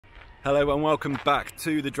Hello and welcome back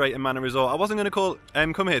to the Drayton Manor Resort. I wasn't going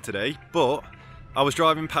to come here today, but I was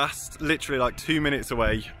driving past literally like 2 minutes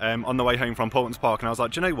away on the way home from Portman's Park, and I was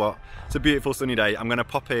like, do you know what? It's a beautiful sunny day. I'm going to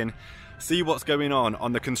pop in, see what's going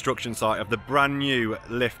on the construction site of the brand new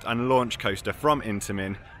lift and launch coaster from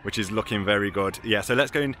Intamin, which is looking very good. Yeah, so let's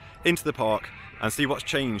go into the park and see what's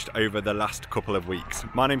changed over the last couple of weeks.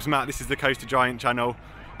 My name's Matt, this is the Coaster Giant channel,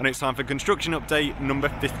 and it's time for construction update number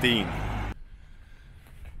 15.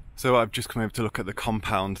 So I've just come over to look at the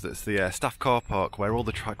compound that's the staff car park where all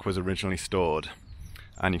the track was originally stored.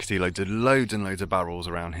 And you can see loads and loads of barrels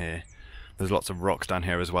around here. There's lots of rocks down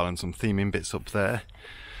here as well and some theming bits up there.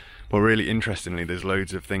 But really interestingly, there's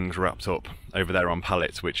loads of things wrapped up over there on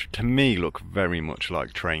pallets, which to me look very much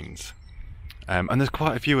like trains. And there's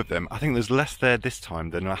quite a few of them. I think there's less there this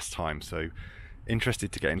time than last time, so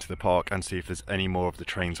interested to get into the park and see if there's any more of the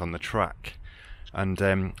trains on the track. And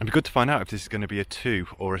it'd be good to find out if this is going to be a 2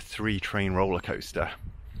 or a 3 train roller coaster.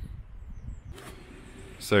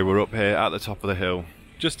 So we're up here at the top of the hill,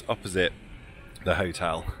 just opposite the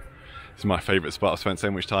hotel. This is my favourite spot. I've spent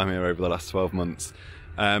so much time here over the last 12 months.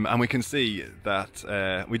 And we can see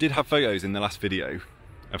that we did have photos in the last video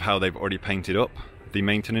of how they've already painted up the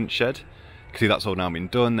maintenance shed. You can see that's all now been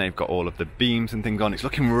done. They've got all of the beams and things on. It's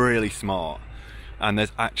looking really smart. And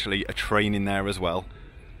there's actually a train in there as well.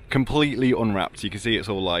 Completely unwrapped. You can see it's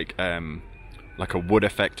all like a wood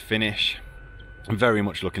effect finish, very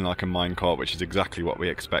much looking like a minecart, which is exactly what we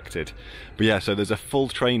expected. But yeah, so there's a full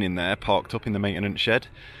train in there parked up in the maintenance shed.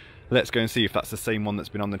 Let's go and see if that's the same one that's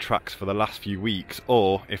been on the tracks for the last few weeks,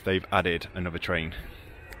 or if they've added another train.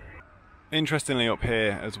 Interestingly, up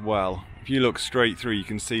here as well, if you look straight through, you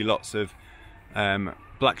can see lots of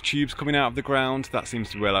black tubes coming out of the ground. That seems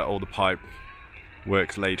to be where like all the pipe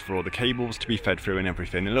works laid for all the cables to be fed through and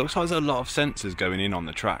everything. It looks like there's a lot of sensors going in on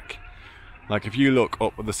the track. Like if you look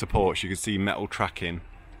up at the supports, you can see metal tracking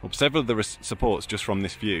up several of the supports just from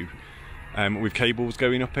this view, with cables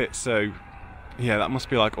going up it. So yeah, that must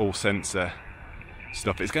be like all sensor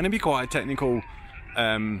stuff. It's going to be quite a technical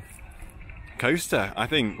coaster, I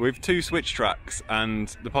think, with 2 switch tracks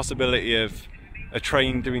and the possibility of a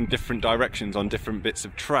train doing different directions on different bits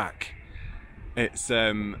of track. It's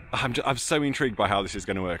I'm so intrigued by how this is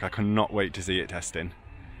going to work. I cannot wait to see it testing.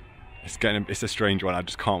 It's a strange one. I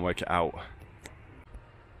just can't work it out.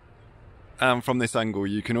 And from this angle,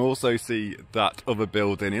 you can also see that other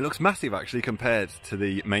building. It looks massive actually compared to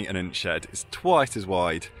the maintenance shed. It's twice as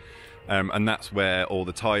wide, and that's where all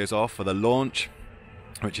the tyres are for the launch,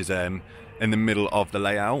 which is in the middle of the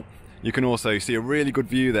layout. You can also see a really good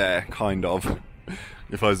view there, kind of,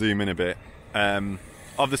 if I zoom in a bit.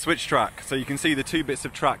 Of the switch track, so you can see the 2 bits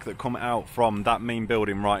of track that come out from that main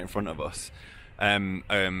building right in front of us.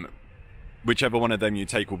 Whichever one of them you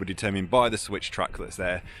take will be determined by the switch track that's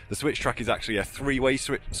there. The switch track is actually a 3-way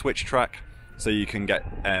switch track, so you can get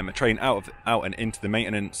a train out and into the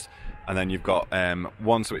maintenance, and then you've got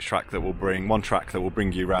one track that will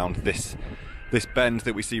bring you around this bend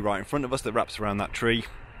that we see right in front of us that wraps around that tree.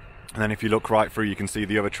 And then if you look right through, you can see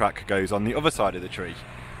the other track goes on the other side of the tree.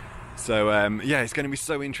 So yeah, it's going to be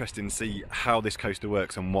so interesting to see how this coaster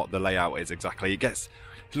works and what the layout is exactly. It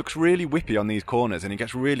looks really whippy on these corners, and it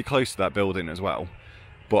gets really close to that building as well.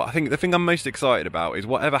 But I think the thing I'm most excited about is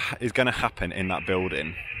whatever is going to happen in that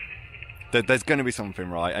building. There's going to be something,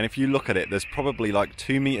 right? And if you look at it, there's probably like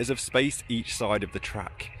 2 meters of space each side of the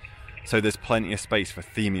track. So there's plenty of space for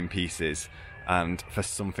theming pieces and for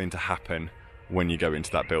something to happen when you go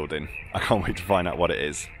into that building. I can't wait to find out what it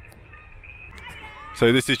is.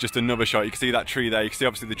 So this is just another shot. You can see that tree there. You can see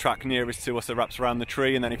obviously the track nearest to us that wraps around the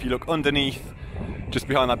tree, and then if you look underneath, just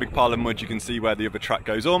behind that big pile of mud, you can see where the other track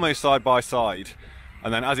goes, almost side by side.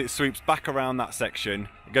 And then as it swoops back around that section,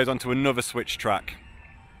 it goes onto another switch track,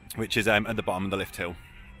 which is at the bottom of the lift hill.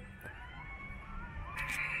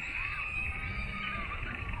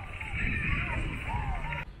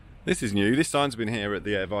 This is new. This sign's been here at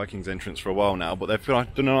the Vikings entrance for a while now, but they've done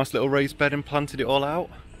a nice little raised bed and planted it all out.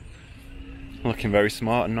 Looking very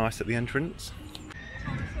smart and nice at the entrance.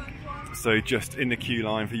 So just in the queue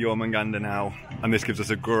line for Jormungandr now, and this gives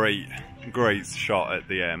us a great shot at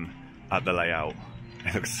the layout.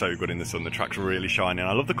 It looks so good in the sun. The track's really shining.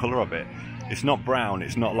 I love the colour of it. It's not brown,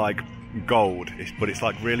 it's not like gold, but it's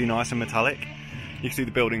like really nice and metallic. You can see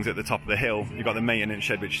the buildings at the top of the hill. You've got the maintenance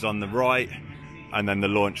shed, which is on the right, and then the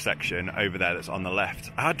launch section over there that's on the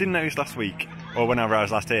left. I didn't notice last week, or whenever I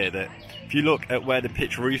was last here, that if you look at where the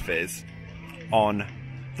pitch roof is on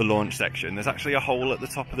the launch section, there's actually a hole at the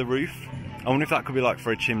top of the roof. I wonder if that could be like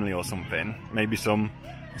for a chimney or something. Maybe some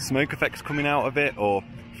smoke effects coming out of it, or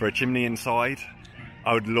for a chimney inside.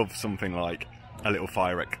 I would love something like a little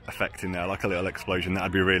fire effect in there, like a little explosion.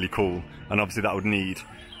 That'd be really cool, and obviously that would need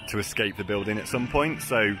to escape the building at some point,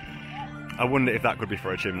 so I wonder if that could be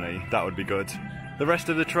for a chimney. That would be good. The rest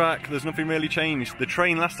of the track, there's nothing really changed. The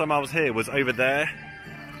train last time I was here was over there,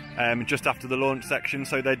 just after the launch section,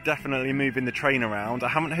 so they're definitely moving the train around. I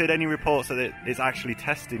haven't heard any reports that it's actually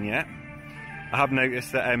testing yet. I have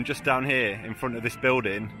noticed that just down here in front of this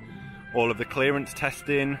building, all of the clearance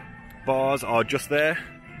testing bars are just there.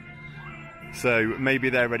 So maybe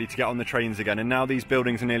they're ready to get on the trains again. And now these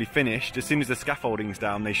buildings are nearly finished, as soon as the scaffolding's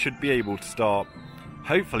down, they should be able to start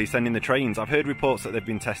hopefully sending the trains. I've heard reports that they've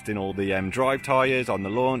been testing all the drive tyres on the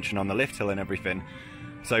launch and on the lift hill and everything.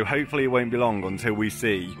 So hopefully it won't be long until we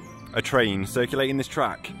see a train circulating this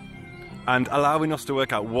track and allowing us to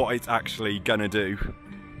work out what it's actually gonna do.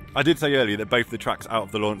 I did say earlier that both the tracks out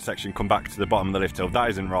of the launch section come back to the bottom of the lift hill. That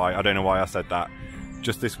isn't right, I don't know why I said that.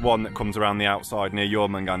 Just this one that comes around the outside near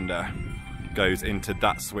Jormungandr goes into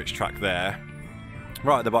that switch track there,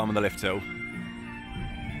 right at the bottom of the lift hill.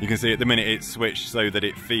 You can see at the minute it's switched so that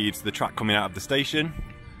it feeds the track coming out of the station,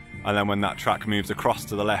 and then when that track moves across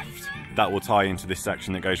to the left, that will tie into this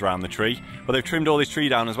section that goes around the tree. But they've trimmed all this tree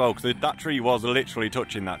down as well, because that tree was literally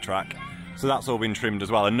touching that track. So that's all been trimmed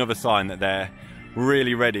as well. Another sign that they're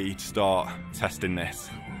really ready to start testing this.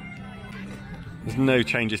 There's no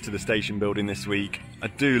changes to the station building this week. I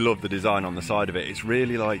do love the design on the side of it. It's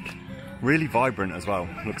really really vibrant as well.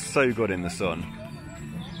 It looks so good in the sun.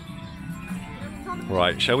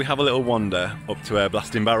 Right, shall we have a little wander up to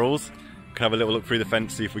Blasting Barrels? We can have a little look through the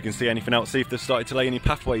fence, see if we can see anything else, see if they've started to lay any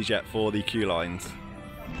pathways yet for the queue lines.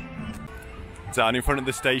 Down in front of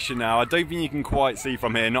the station now. I don't think you can quite see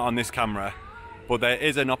from here, not on this camera, but there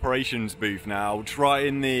is an operations booth now, which right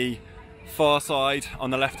in the far side,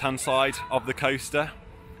 on the left hand side of the coaster.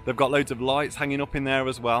 They've got loads of lights hanging up in there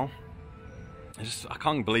as well. I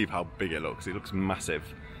can't believe how big it looks massive.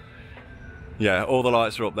 Yeah, all the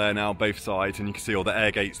lights are up there now, both sides, and you can see all the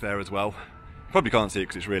air gates there as well. Probably can't see it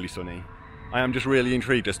because it's really sunny. I am just really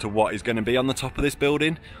intrigued as to what is going to be on the top of this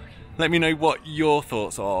building. Let me know what your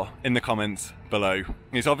thoughts are in the comments below.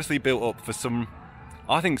 It's obviously built up for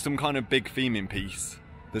I think some kind of big theming piece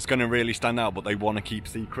that's going to really stand out, but they want to keep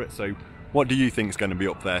secret. So what do you think is going to be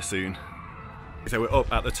up there soon? So we're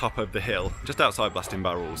up at the top of the hill, just outside Blasting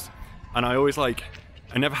Barrels. And I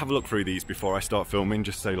never have a look through these before I start filming,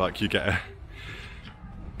 just so you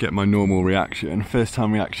get my normal reaction, first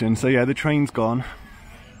time reaction. So yeah, the train's gone.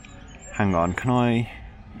 Hang on, I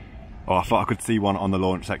thought I could see one on the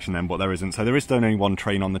launch section then, but there isn't. So there is still only one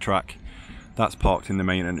train on the track. That's parked in the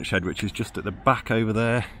maintenance shed, which is just at the back over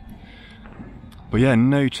there. But yeah,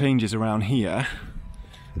 no changes around here.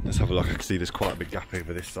 Let's have a look. I can see there's quite a big gap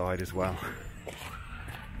over this side as well.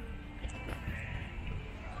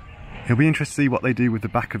 It'll be interesting to see what they do with the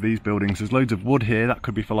back of these buildings. There's loads of wood here. That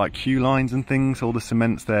could be for queue lines and things. All the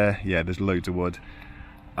cement's there. Yeah, there's loads of wood.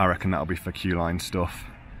 I reckon that'll be for queue line stuff.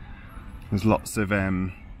 There's lots of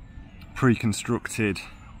pre-constructed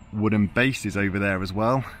wooden bases over there as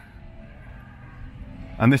well.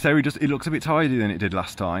 And this area it looks a bit tidier than it did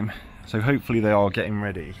last time. So hopefully they are getting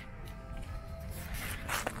ready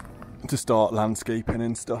to start landscaping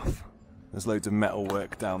and stuff. There's loads of metal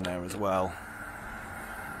work down there as well.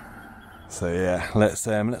 So yeah, let's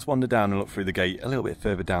wander down and look through the gate a little bit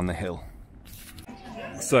further down the hill.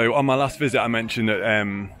 So on my last visit I mentioned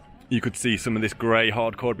that you could see some of this grey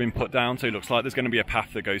hardcore being put down, so it looks like there's going to be a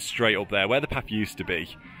path that goes straight up there where the path used to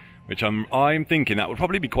be, which I'm thinking that would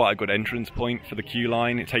probably be quite a good entrance point for the queue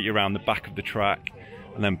line. It'd take you around the back of the track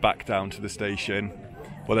and then back down to the station.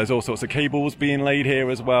 Well, there's all sorts of cables being laid here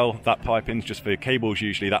as well. That piping's just for cables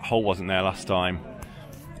usually. That hole wasn't there last time.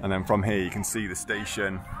 And then from here you can see the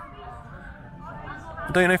station.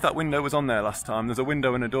 I don't know if that window was on there last time. There's a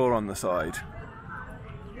window and a door on the side.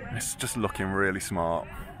 It's just looking really smart.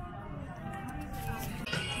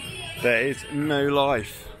 There is no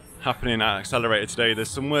life happening at Accelerator today. There's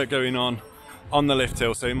some work going on the lift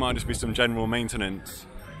hill, so it might just be some general maintenance.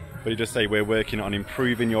 But you just say we're working on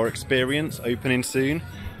improving your experience, opening soon.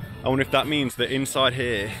 I wonder if that means that inside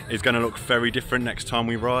here is going to look very different next time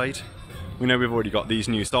we ride. We know we've already got these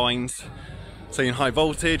new signs saying high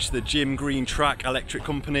voltage, the Jim Green Track Electric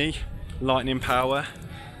Company, lightning power,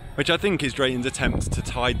 which I think is Drayton's attempt to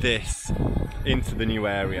tie this into the new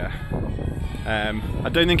area. I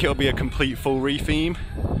don't think it'll be a complete full re-theme.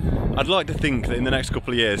 I'd like to think that in the next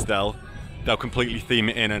couple of years they'll completely theme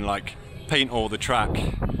it in and paint all the track.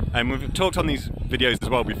 And we've talked on these videos as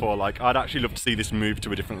well before, I'd actually love to see this move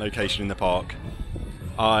to a different location in the park.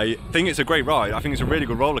 I think it's a great ride. I think it's a really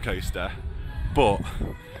good roller coaster, but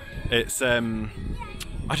it's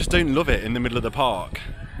I just don't love it in the middle of the park.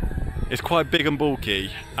 It's quite big and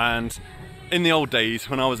bulky, and in the old days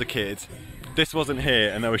when I was a kid, this wasn't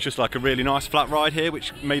here and there was just like a really nice flat ride here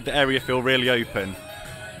which made the area feel really open.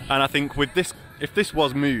 And I think with this, if this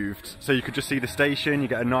was moved so you could just see the station, you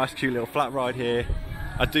get a nice cute little flat ride here,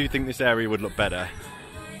 I do think this area would look better.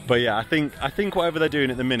 But yeah, I think whatever they're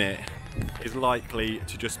doing at the minute is likely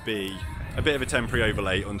to just be a bit of a temporary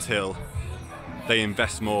overlay until they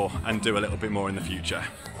invest more and do a little bit more in the future.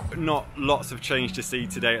 Not lots of change to see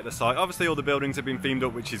today at the site. Obviously all the buildings have been themed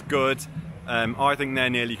up, which is good. I think they're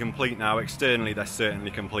nearly complete now. Externally they're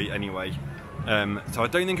certainly complete anyway. So I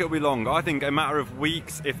don't think it'll be long. I think a matter of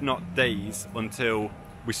weeks, if not days, until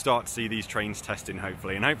we start to see these trains testing,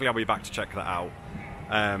 hopefully. And hopefully I'll be back to check that out.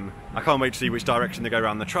 I can't wait to see which direction they go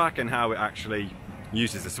around the track and how it actually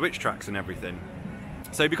uses the switch tracks and everything.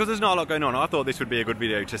 So because there's not a lot going on, I thought this would be a good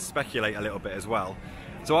video to speculate a little bit as well.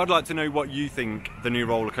 So I'd like to know what you think the new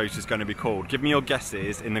roller coaster is going to be called. Give me your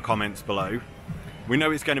guesses in the comments below. We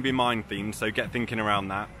know it's going to be mine themed, so get thinking around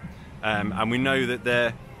that. And we know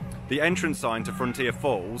that the entrance sign to Frontier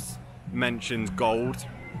Falls mentions gold.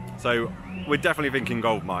 So we're definitely thinking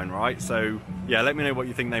gold mine, right? So yeah, let me know what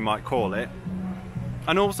you think they might call it.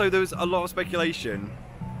 And also there was a lot of speculation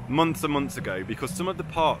months and months ago because some of the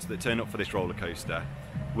parts that turn up for this roller coaster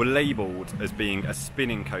were labelled as being a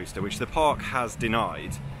spinning coaster, which the park has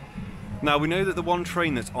denied. Now we know that the one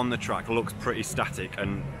train that's on the track looks pretty static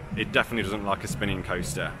and it definitely doesn't look like a spinning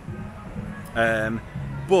coaster.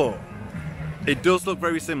 But it does look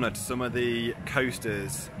very similar to some of the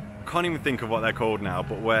coasters, can't even think of what they're called now,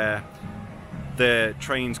 but where the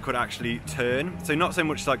trains could actually turn. So not so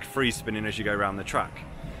much like free spinning as you go around the track,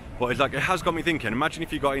 but it's like, it has got me thinking, imagine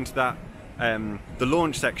if you got into that the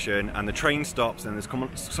launch section and the train stops and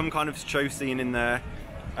there's some kind of show scene in there,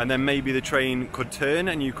 and then maybe the train could turn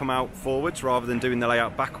and you come out forwards rather than doing the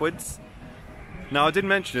layout backwards. Now I did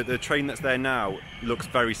mention that the train that's there now looks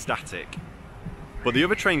very static, but the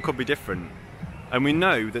other train could be different. And we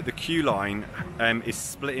know that the queue line is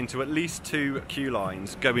split into at least 2 queue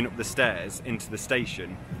lines going up the stairs into the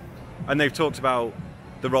station. And they've talked about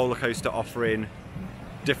the roller coaster offering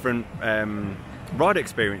different ride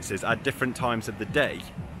experiences at different times of the day.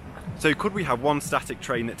 So could we have one static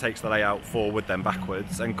train that takes the layout forward then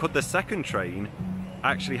backwards, and could the second train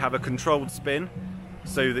actually have a controlled spin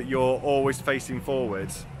so that you're always facing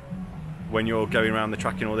forwards when you're going around the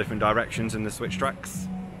track in all different directions in the switch tracks?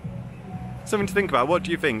 Something to think about. What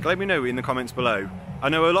do you think? Let me know in the comments below. I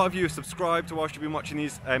know a lot of you have subscribed whilst you've been watching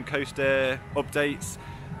these coaster updates,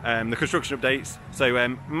 the construction updates,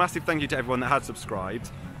 so massive thank you to everyone that has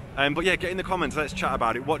subscribed. But yeah, get in the comments, let's chat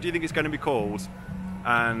about it. What do you think it's going to be called?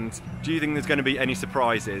 And do you think there's going to be any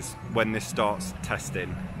surprises when this starts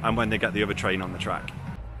testing and when they get the other train on the track?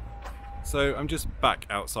 So I'm just back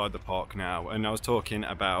outside the park now, and I was talking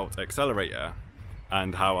about Accelerator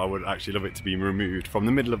and how I would actually love it to be removed from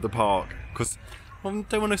the middle of the park, because I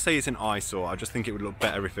don't want to say it's an eyesore, I just think it would look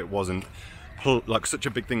better if it wasn't, like such a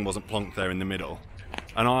big thing wasn't plonked there in the middle.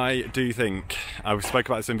 And I do think, I've spoke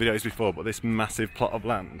about this in videos before, but this massive plot of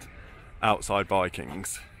land outside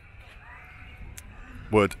Vikings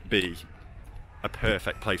would be a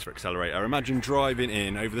perfect place for Accelerator. Imagine driving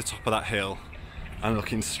in over the top of that hill and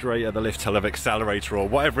looking straight at the lift hill of Accelerator, or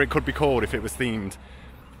whatever it could be called if it was themed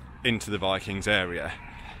into the Vikings area.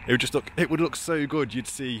 It would just look, it would look so good. You'd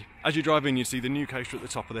see, as you drive in, you'd see the new coaster at the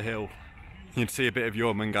top of the hill, you'd see a bit of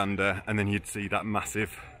Jormungandr, and then you'd see that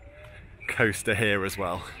massive coaster here as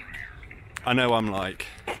well. I know I'm like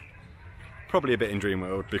probably a bit in dream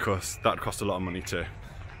world because that'd cost a lot of money to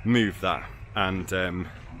move that and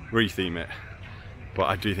retheme it, but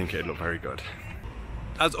I do think it'd look very good.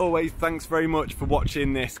 As always, thanks very much for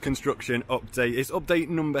watching this construction update. It's update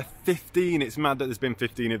number 15. It's mad that there's been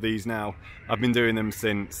 15 of these now. I've been doing them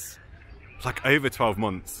since like over 12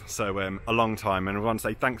 months, so a long time. And I want to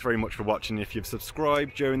say thanks very much for watching. If you've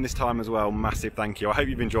subscribed during this time as well, massive thank you. I hope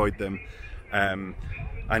you've enjoyed them. And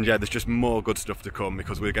yeah, there's just more good stuff to come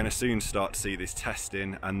because we're going to soon start to see this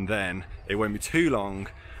testing, and then it won't be too long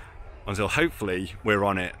until hopefully we're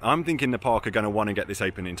on it. I'm thinking the park are going to want to get this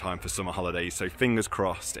open in time for summer holidays, so fingers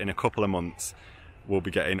crossed in a couple of months we'll be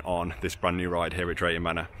getting on this brand new ride here at Drayton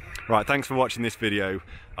Manor. Right, thanks for watching this video.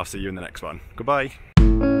 I'll see you in the next one. Goodbye.